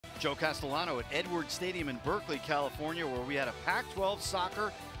Joe Castellano at Edwards Stadium in Berkeley, California, where we had a Pac-12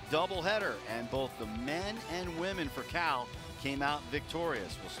 soccer doubleheader, and both the men and women for Cal came out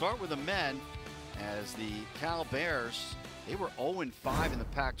victorious. We'll start with the men, as the Cal Bears, they were 0-5 in the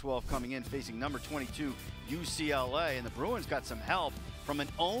Pac-12 coming in, facing number 22 UCLA, and the Bruins got some help from an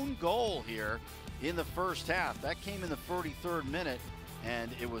own goal here in the first half. That came in the 43rd minute, and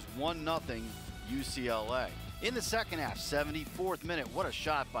it was 1-0 UCLA. In the second half, 74th minute, what a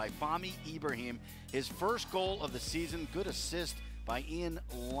shot by Fahmi Ibrahim. His first goal of the season, good assist by Ian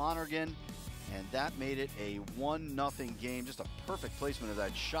Lonergan, and that made it a 1-0 game. Just a perfect placement of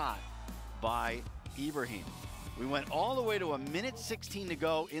that shot by Ibrahim. We went all the way to 1:16 to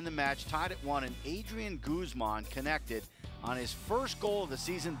go in the match, tied at 1, and Adrian Guzman connected on his first goal of the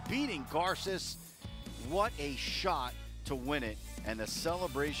season, beating Garces. What a shot to win it, and the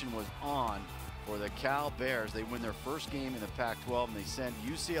celebration was on for the Cal Bears. They win their first game in the Pac-12, and they send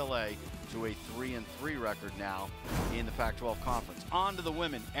UCLA to a 3-3 record now in the Pac-12 conference. On to the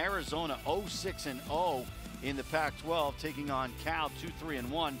women. Arizona 0-6-0 in the Pac-12, taking on Cal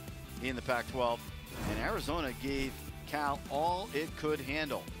 2-3-1 in the Pac-12. And Arizona gave Cal all it could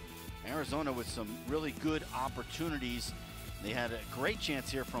handle. Arizona with some really good opportunities. They had a great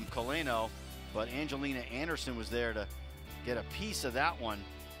chance here from Coleno, but Angelina Anderson was there to get a piece of that one.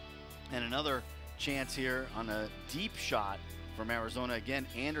 And another chance here on a deep shot from Arizona. Again,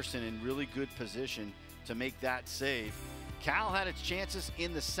 Anderson in really good position to make that save. Cal had its chances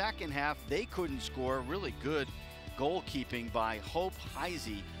in the second half. They couldn't score. Really good goalkeeping by Hope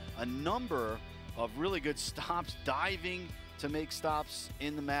Heisey. A number of really good stops, diving to make stops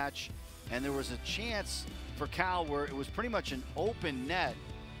in the match. And there was a chance for Cal where it was pretty much an open net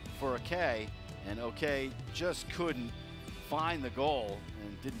for Akay, and Akay just couldn't find the goal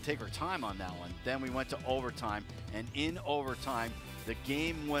and didn't take her time on that one. Then we went to overtime, and in overtime, the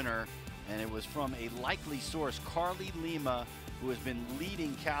game winner, and it was from a likely source, Carly Lima, who has been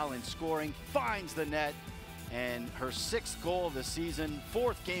leading Cal in scoring, finds the net, and her 6th goal of the season,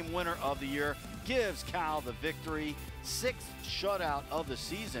 4th game winner of the year, gives Cal the victory. 6th shutout of the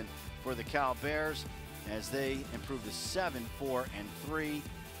season for the Cal Bears, as they improve to 7-4-3,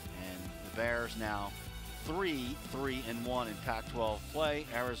 and the Bears now 3-3-1 in Pac-12 play.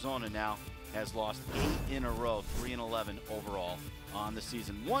 Arizona now has lost 8 in a row, 3-11 overall on the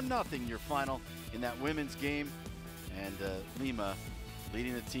season. 1-0 your final in that women's game, and Lima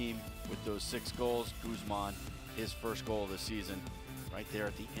leading the team with those 6 goals. Guzman, his first goal of the season, right there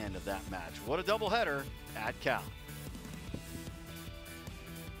at the end of that match. What a doubleheader at Cal.